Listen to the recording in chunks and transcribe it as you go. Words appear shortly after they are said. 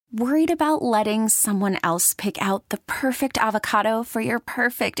Worried about letting someone else pick out the perfect avocado for your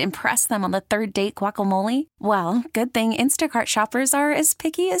perfect impress them on the third date guacamole? Well, good thing Instacart shoppers are as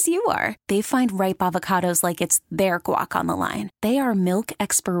picky as you are. They find ripe avocados like it's their guac on the line. They are milk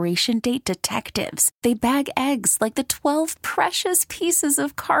expiration date detectives. They bag eggs like the 12 precious pieces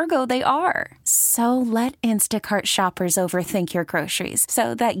of cargo they are. So let Instacart shoppers overthink your groceries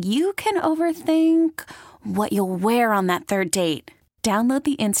so that you can overthink what you'll wear on that third date. Download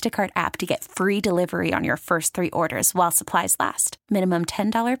the Instacart app to get free delivery on your first 3 orders while supplies last. Minimum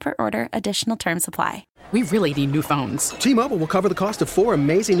 $10 per order. Additional terms apply. We really need new phones. T-Mobile will cover the cost of 4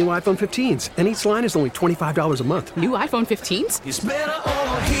 amazing new iPhone 15s, and each line is only $25 a month. New iPhone 15s? It's better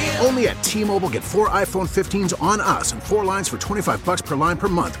over here. Only at T-Mobile, get 4 iPhone 15s on us and 4 lines for $25 per line per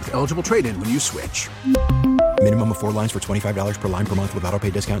month with eligible trade-in when you switch. Minimum of 4 lines for $25 per line per month with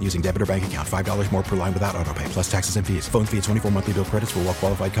autopay discount using debit or bank account. $5 more per line without autopay, plus taxes and fees. Phone fee at 24 monthly bill credits for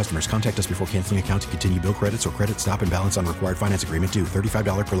well-qualified customers. Contact us before canceling account to continue bill credits or credit stop and balance on required finance agreement due.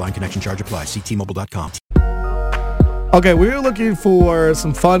 $35 per line connection charge applies. See T-Mobile.com. Okay, we're looking for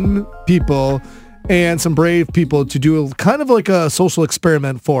some fun people and some brave people to do kind of like a social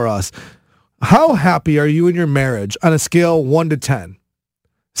experiment for us. How happy are you in your marriage on a scale 1 to 10?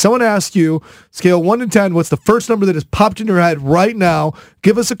 Someone asked you, scale 1 to 10, what's the first number that has popped in your head right now?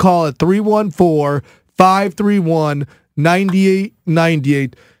 Give us a call at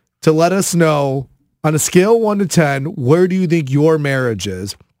 314-531-9898 to let us know, on a scale 1 to 10, where do you think your marriage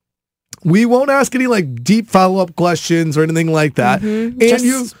is? We won't ask any like deep follow-up questions or anything like that. And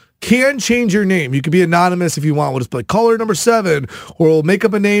you can change your name. You can be anonymous if you want. We'll just be like, caller number 7, or we'll make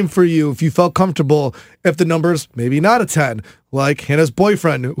up a name for you if you felt comfortable. If the number's maybe not a 10, like Hannah's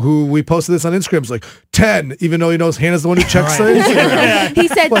boyfriend, who we posted this on Instagram, is like 10, even though he knows Hannah's the one who checks her Instagram. He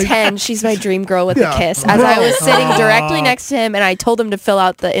said 10. She's my dream girl with a kiss. As I was sitting directly next to him, and I told him to fill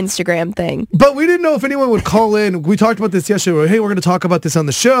out the Instagram thing. But we didn't know if anyone would call in. We talked about this yesterday. We're, hey, we're going to talk about this on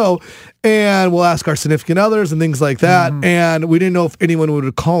the show, and we'll ask our significant others and things like that. And we didn't know if anyone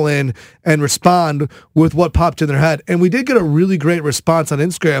would call in and respond with what popped in their head. And we did get a really great response on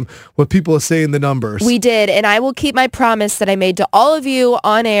Instagram with people saying the numbers. We did, and I will keep my promise that I made to all of you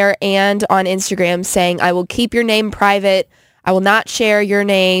on air and on Instagram, saying I will keep your name private. I will not share your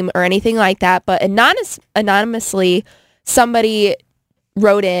name or anything like that. But anonymously, somebody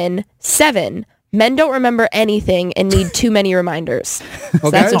wrote in 7. Men don't remember anything and need too many reminders.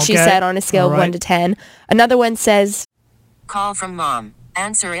 So that's what she said on a scale of 1 to 10. Another one says, call from mom.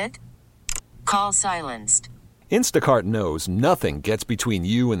 Answer it. Call silenced. Instacart knows nothing gets between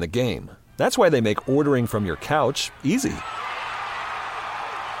you and the game. That's why they make ordering from your couch easy.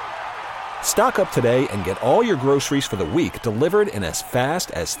 Stock up today and get all your groceries for the week delivered in as fast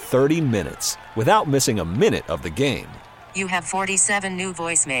as 30 minutes without missing a minute of the game. You have 47 new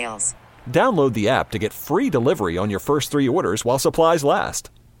voicemails. Download the app to get free delivery on your first 3 orders while supplies last.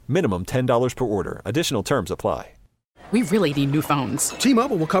 Minimum $10 per order. Additional terms apply. We really need new phones.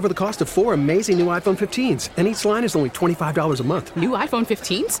 T-Mobile will cover the cost of 4 amazing new iPhone 15s, and each line is only $25 a month. New iPhone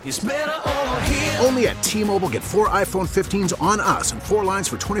 15s? It's better over here. Only at T-Mobile, get 4 iPhone 15s on us and 4 lines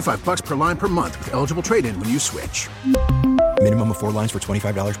for $25 per line per month with eligible trade-in when you switch. Minimum of 4 lines for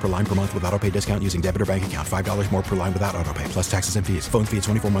 $25 per line per month with autopay discount using debit or bank account. $5 more per line without autopay, plus taxes and fees. Phone fee at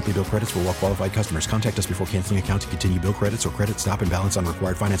 24 monthly bill credits for well-qualified customers. Contact us before canceling account to continue bill credits or credit stop and balance on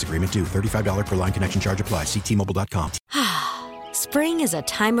required finance agreement due. $35 per line connection charge applies. See T-Mobile.com. Spring is a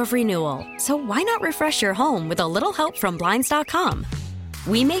time of renewal, so why not refresh your home with a little help from Blinds.com?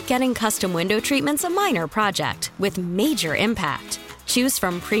 We make getting custom window treatments a minor project with major impact. Choose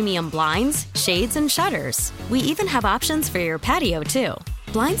from premium blinds, shades, and shutters. We even have options for your patio, too.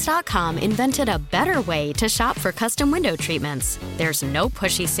 Blinds.com invented a better way to shop for custom window treatments. There's no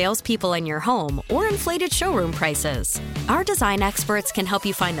pushy salespeople in your home or inflated showroom prices. Our design experts can help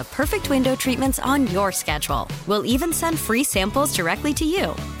you find the perfect window treatments on your schedule. We'll even send free samples directly to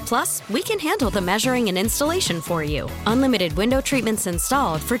you. Plus, we can handle the measuring and installation for you. Unlimited window treatments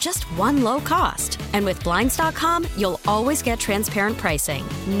installed for just one low cost. And with Blinds.com, you'll always get transparent pricing.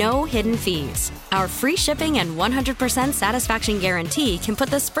 No hidden fees. Our free shipping and 100% satisfaction guarantee can put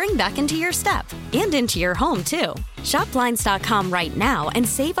the spring back into your step and into your home, too. Shop Blinds.com right now and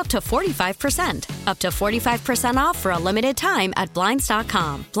save up to 45%. Up to 45% off for a limited time at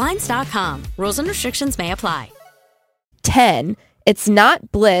Blinds.com. Blinds.com. Rules and restrictions may apply. 10. It's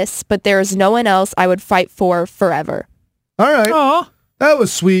not bliss, but there is no one else I would fight for forever. All right. That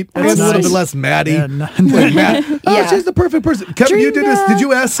was sweet. I guess a little bit less Maddie. Yeah, Matt. Oh, she's the perfect person. Kevin, you did this. Did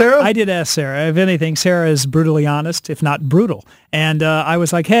you ask Sarah? I did ask Sarah. If anything, Sarah is brutally honest, if not brutal. And I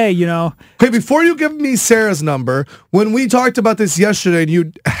was like, hey, Okay, before you give me Sarah's number, when we talked about this yesterday and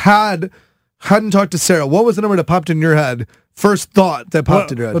you hadn't talked to Sarah, what was the number that popped in your head? First thought that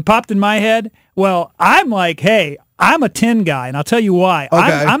popped in your head. What popped in my head? Well, I'm like, hey, I'm a 10 guy, and I'll tell you why. Okay.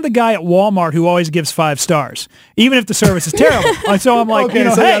 I'm the guy at Walmart who always gives 5 stars, even if the service is terrible. So I'm like, okay,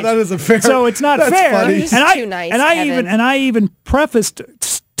 so hey, yeah, that isn't fair. So it's not That's fair. funny. Too nice, Kevin. I even prefaced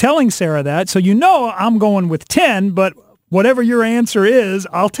telling Sarah that, so I'm going with 10, but whatever your answer is,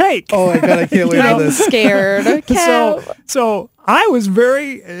 I'll take. Oh my God, I can't wait for this. I'm scared. So I was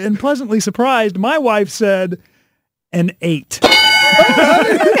very and pleasantly surprised. My wife said an 8. Okay.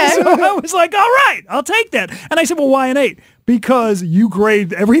 So I was like, all right, I'll take that. And I said, well, why an 8? Because you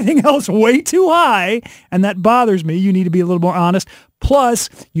grade everything else way too high, and that bothers me. You need to be a little more honest. Plus,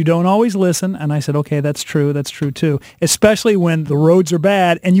 you don't always listen. And I said, okay, that's true. That's true, too. Especially when the roads are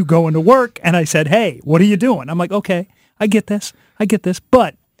bad and you go into work. And I said, hey, what are you doing? I'm like, okay, I get this.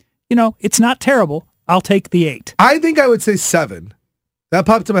 But, it's not terrible. I'll take the 8. I think I would say 7. That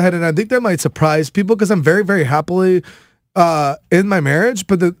popped in my head, and I think that might surprise people because I'm very, very happily in my marriage.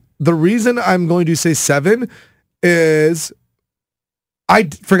 But the reason I'm going to say 7 is I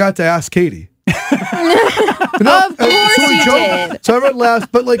forgot to ask Katie. Of course you did. So everyone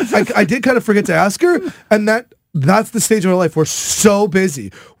laughed, but I did kind of forget to ask her, and that's the stage of our life. We're so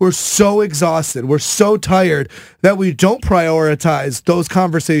busy. We're so exhausted. We're so tired that we don't prioritize those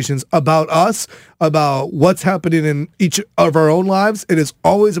conversations about us, about what's happening in each of our own lives. It is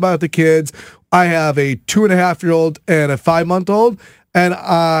always about the kids. I have a 2.5-year-old and a 5-month-old, and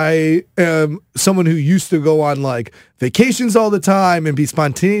I am someone who used to go on vacations all the time and be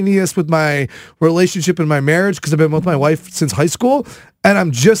spontaneous with my relationship and my marriage because I've been with my wife since high school. And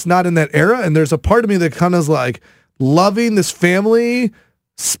I'm just not in that era. And there's a part of me that kind of is loving this family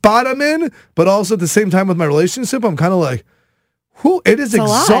spot I'm in, but also at the same time with my relationship, I'm kind of like, it is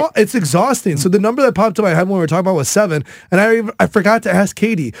it's exhausting. So the number that popped in my head when we were talking about was 7, and I forgot to ask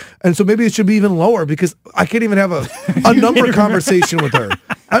Katie, and so maybe it should be even lower because I can't even have a number conversation with her.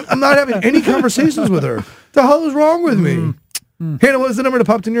 I'm not having any conversations with her. The hell is wrong with me? Hannah, what was the number that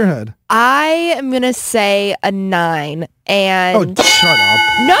popped in your head? I am gonna say a 9, and shut up.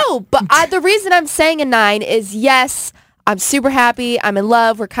 No, but the reason I'm saying a 9 is yes, I'm super happy. I'm in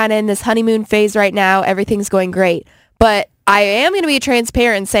love. We're kind of in this honeymoon phase right now. Everything's going great, but I am going to be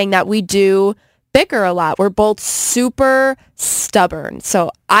transparent in saying that we do bicker a lot. We're both super stubborn.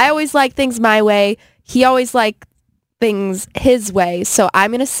 So I always like things my way. He always likes things his way. So I'm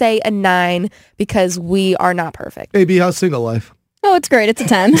going to say a 9 because we are not perfect. AB, how's single life? Oh, it's great. It's a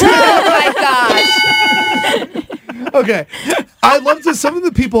 10. Oh my gosh. Okay. I love to, some of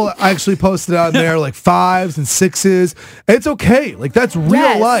the people actually posted on there 5s and 6s. It's okay. That's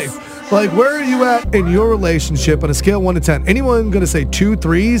real life. Where are you at in your relationship on a scale of 1 to 10? Anyone going to say 2,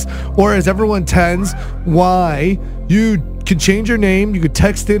 3s? Or is everyone 10s? Why? You can change your name. You could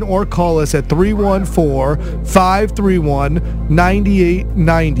text in or call us at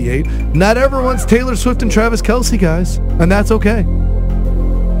 314-531-9898. Not everyone's Taylor Swift and Travis Kelce, guys. And that's okay.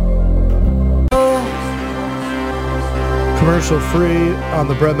 Commercial free on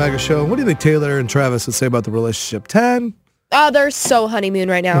the Brett Mega Show. What do you think Taylor and Travis would say about the relationship? 10? Oh, they're so honeymoon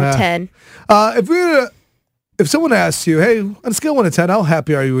right now. Yeah. 10. If someone asks you, hey, on a scale of 1 to 10, how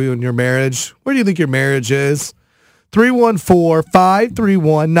happy are you in your marriage? Where do you think your marriage is?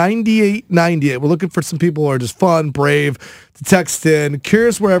 314-531-9898. We're looking for some people who are just fun, brave, to text in.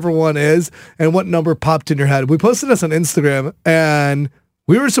 Curious where everyone is and what number popped in your head. We posted this on Instagram, and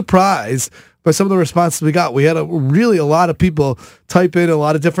we were surprised by some of the responses we got. We had a lot of people type in a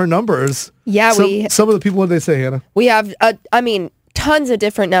lot of different numbers. Yeah, some of the people, what did they say, Hannah? We have, tons of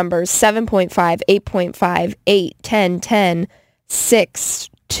different numbers. 7.5, 8.5, 8, 10, 10, 6,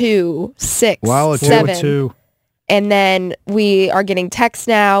 2, 6, wow, 7. 2. And then we are getting texts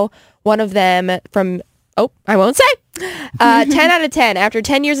now. One of them from, I won't say. 10 out of 10. After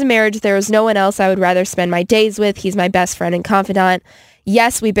 10 years of marriage, there is no one else I would rather spend my days with. He's my best friend and confidant.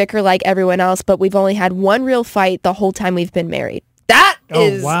 Yes, we bicker like everyone else, but we've only had one real fight the whole time we've been married. That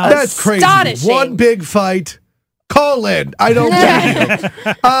is That's crazy. One big fight. Call in. I don't believe it.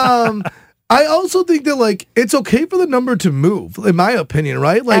 I also think that it's okay for the number to move, in my opinion,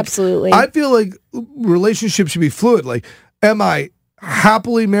 right? Absolutely. I feel like relationships should be fluid. Am I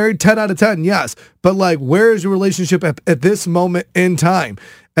happily married? 10 out of 10, yes. But where is your relationship at this moment in time?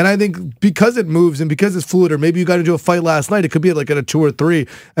 And I think because it moves and because it's fluid, or maybe you got into a fight last night, it could be like at a 2 or 3,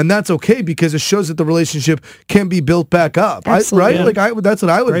 and that's okay because it shows that the relationship can be built back up. Absolutely. Right? Like that's what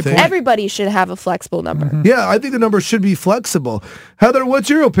I would think. Everybody should have a flexible number. Mm-hmm. Yeah, I think the number should be flexible. Heather, what's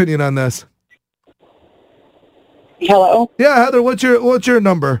your opinion on this? Hello? Yeah, Heather, what's your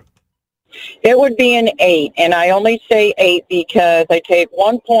number? It would be an 8, and I only say 8 because I take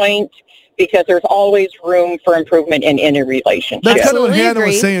 1 point because there's always room for improvement in any relationship. That's kind of what Absolutely Hannah was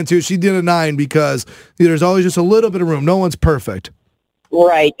agree. saying, too. She did a 9 because there's always just a little bit of room. No one's perfect.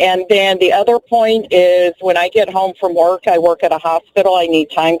 Right, and then the other point is when I get home from work, I work at a hospital. I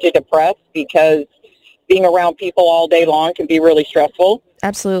need time to depress because being around people all day long can be really stressful.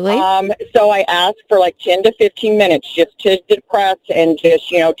 Absolutely. So I ask for like 10 to 15 minutes just to depress and just,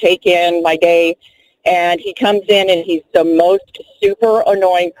 take in my day. And he comes in and he's the most super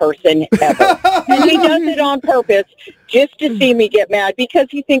annoying person ever. And he does it on purpose just to see me get mad because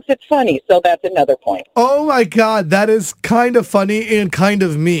he thinks it's funny. So that's another point. Oh, my God. That is kind of funny and kind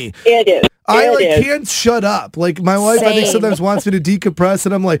of me. It is. I can't shut up. Like my wife, I think Same. sometimes wants me to decompress,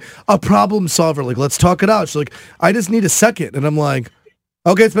 and I'm like a problem solver. Like, let's talk it out. She's like, I just need a second, and I'm like,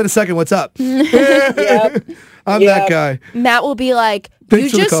 okay, it's been a second. What's up? Yep. I'm that guy. Matt will be like,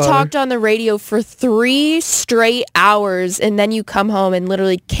 Thanks for you the just call, talked on the radio for 3 straight hours, and then you come home and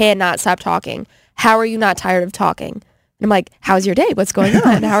literally cannot stop talking. How are you not tired of talking? And I'm like, how's your day? What's going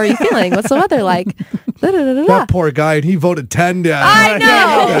on? How are you feeling? What's the weather like? Da-da-da-da-da. That poor guy, and he voted 10 down. I know.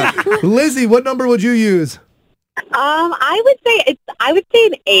 Yeah. Lizzie, what number would you use? I would say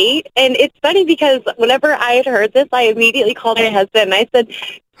an 8, and it's funny because whenever I had heard this, I immediately called my husband and I said,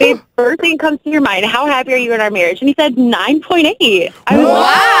 "Babe, first thing comes to your mind, how happy are you in our marriage?" And he said 9.8.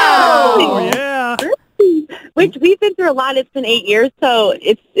 Wow! Yeah. Which we've been through a lot. It's been 8 years, so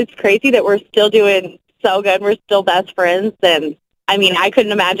it's crazy that we're still doing so good. We're still best friends, and I mean, I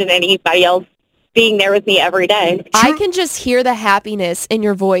couldn't imagine anybody else being there with me every day. I can just hear the happiness in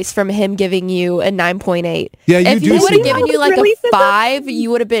your voice from him giving you a 9.8. Yeah, you if do he would have seem- given you like Really? a 5,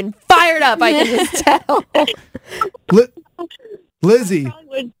 you would have been fired up, I can just tell. Lizzie,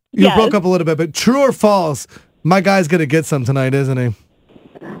 you Yes. broke up a little bit, but true or false, my guy's going to get some tonight, isn't he?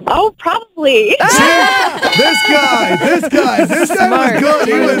 Oh, probably. This guy was good.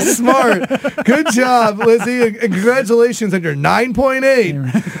 He was smart. Good job, Lizzie, and congratulations on your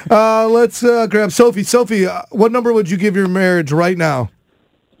 9.8. Let's grab Sophie. Sophie, what number would you give your marriage right now?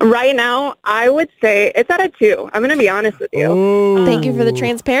 Right now, I would say it's at a 2. I'm going to be honest with you. Oh. Thank you for the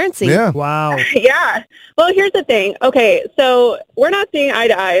transparency. Yeah. Wow. Yeah. Well, here's the thing. Okay, so we're not seeing eye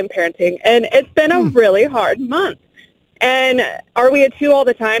to eye in parenting, and it's been a really hard month. And are we a 2 all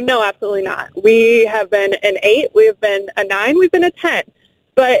the time? No, absolutely not. We have been an 8, we've been a 9, we've been a 10.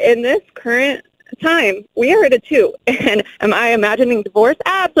 But in this current time, we are at a 2. And am I imagining divorce?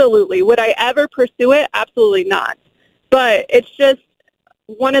 Absolutely. Would I ever pursue it? Absolutely not. But it's just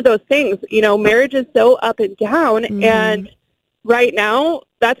one of those things. Marriage is so up and down, and right now,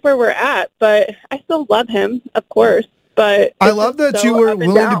 that's where we're at. But I still love him, of course. But I love that so you were up and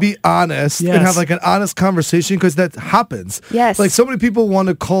willing to down. be honest and Yes. have like an honest conversation, because that happens. Yes. Like so many people want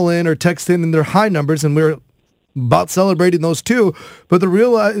to call in or text in and they're high numbers, and we're about celebrating those too. But the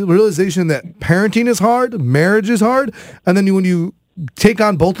realization that parenting is hard, marriage is hard, and then when you take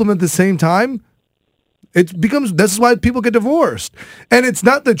on both of them at the same time, this is why people get divorced. And it's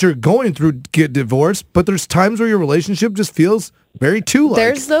not that you're going through get divorced, but there's times where your relationship just feels very two-like.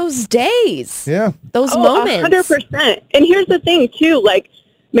 There's those days. Yeah. Those moments. 100%. And here's the thing, too. Like,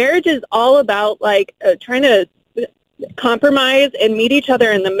 marriage is all about, trying to compromise and meet each other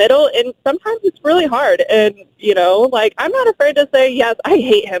in the middle. And sometimes it's really hard. And, I'm not afraid to say, yes, I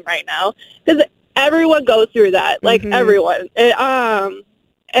hate him right now. Because everyone goes through that. Everyone.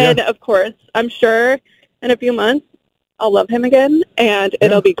 And of course, I'm sure in a few months, I'll love him again, and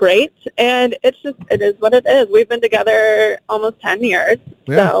it'll be great. And it is what it is. We've been together almost 10 years.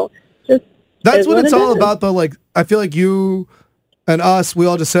 Yeah. So just That's what it's it all is. about, though. Like, I feel like you and us, we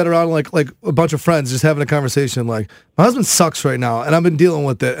all just sat around like a bunch of friends just having a conversation. Like, my husband sucks right now, and I've been dealing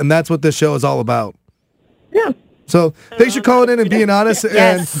with it, and that's what this show is all about. Yeah. So thanks for calling in and being honest,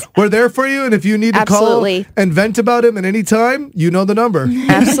 Yes. and we're there for you. And if you need to Absolutely. call and vent about him at any time, you know the number.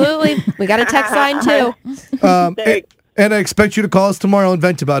 Absolutely. We got a text line, too. And I expect you to call us tomorrow and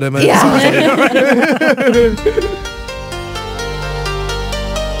vent about him.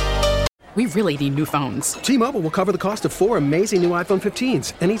 We really need new phones. T-Mobile will cover the cost of 4 amazing new iPhone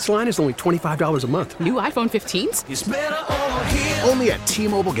 15s, and each line is only $25 a month. New iPhone 15s? It's better over here. Only at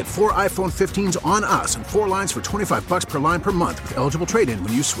T-Mobile, get 4 iPhone 15s on us and 4 lines for $25 per line per month with eligible trade-in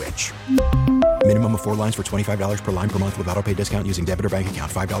when you switch. Minimum of 4 lines for $25 per line per month with auto pay discount using debit or bank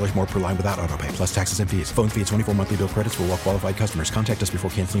account. $5 more per line without auto pay, plus taxes and fees. Phone fee at 24 monthly bill credits for well-qualified customers. Contact us before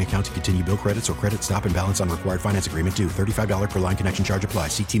canceling account to continue bill credits or credit stop and balance on required finance agreement due. $35 per line connection charge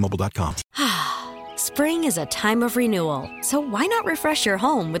applies. See T-Mobile.com. Spring is a time of renewal, so why not refresh your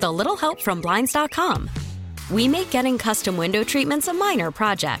home with a little help from Blinds.com? We make getting custom window treatments a minor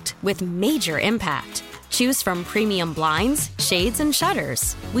project with major impact. Choose from premium blinds, shades, and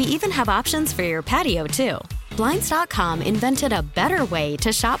shutters. We even have options for your patio, too. Blinds.com invented a better way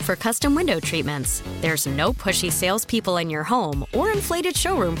to shop for custom window treatments. There's no pushy salespeople in your home or inflated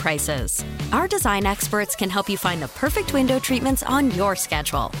showroom prices. Our design experts can help you find the perfect window treatments on your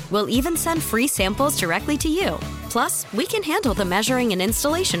schedule. We'll even send free samples directly to you. Plus, we can handle the measuring and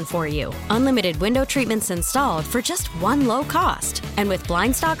installation for you. Unlimited window treatments installed for just one low cost. And with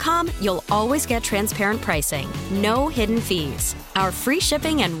Blinds.com, you'll always get transparent pricing. No hidden fees. Our free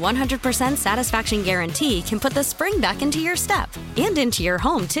shipping and 100% satisfaction guarantee can put the spring back into your step and into your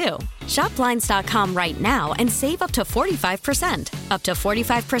home, too. Shop Blinds.com right now and save up to 45%. Up to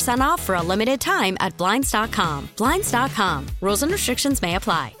 45% off for a limited time at Blinds.com. Blinds.com. Rules and restrictions may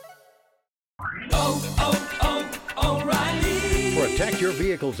apply. O'Reilly. Protect your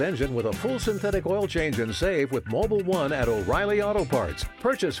vehicle's engine with a full synthetic oil change and save with Mobil 1 at O'Reilly Auto Parts.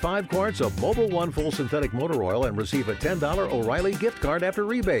 Purchase 5 quarts of Mobil 1 full synthetic motor oil and receive a $10 O'Reilly gift card after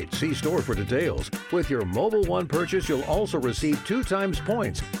rebate. See store for details. With your Mobil 1 purchase, you'll also receive 2 times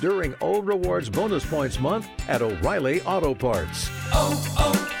points during O Rewards Bonus Points Month at O'Reilly Auto Parts.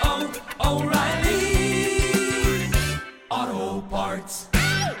 O'Reilly Auto Parts.